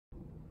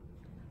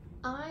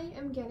I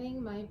am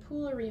getting my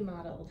pool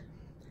remodeled.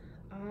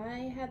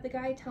 I had the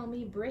guy tell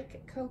me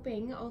brick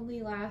coping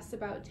only lasts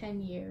about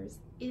 10 years.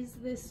 Is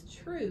this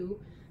true?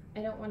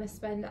 I don't want to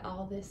spend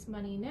all this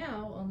money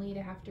now only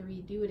to have to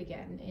redo it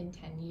again in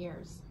 10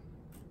 years.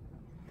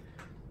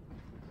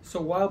 So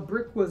while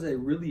brick was a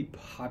really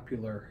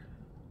popular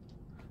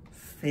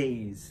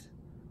phase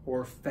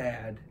or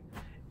fad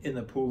in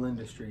the pool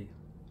industry,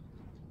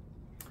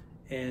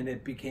 and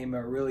it became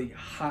a really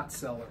hot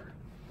seller,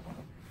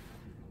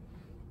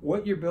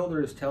 what your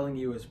builder is telling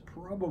you is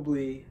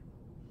probably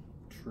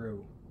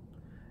true,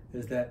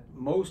 is that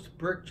most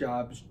brick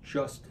jobs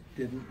just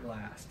didn't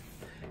last.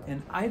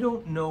 And I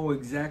don't know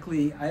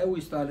exactly, I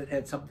always thought it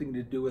had something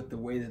to do with the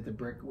way that the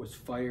brick was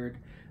fired,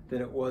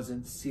 that it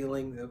wasn't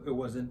sealing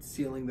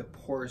the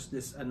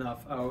porousness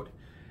enough out,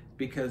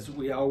 because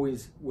we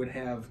always would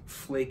have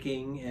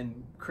flaking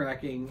and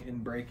cracking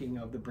and breaking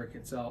of the brick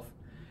itself.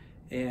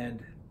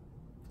 And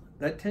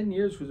that 10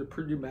 years was a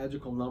pretty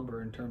magical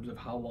number in terms of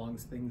how long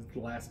things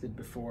lasted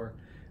before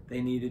they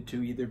needed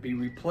to either be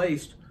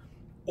replaced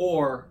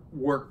or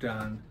worked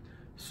on.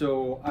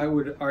 So I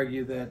would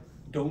argue that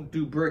don't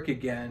do brick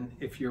again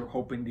if you're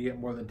hoping to get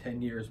more than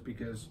 10 years,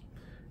 because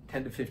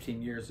 10 to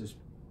 15 years is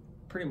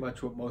pretty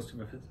much what most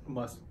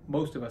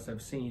of us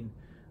have seen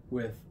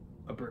with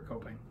a brick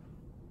coping.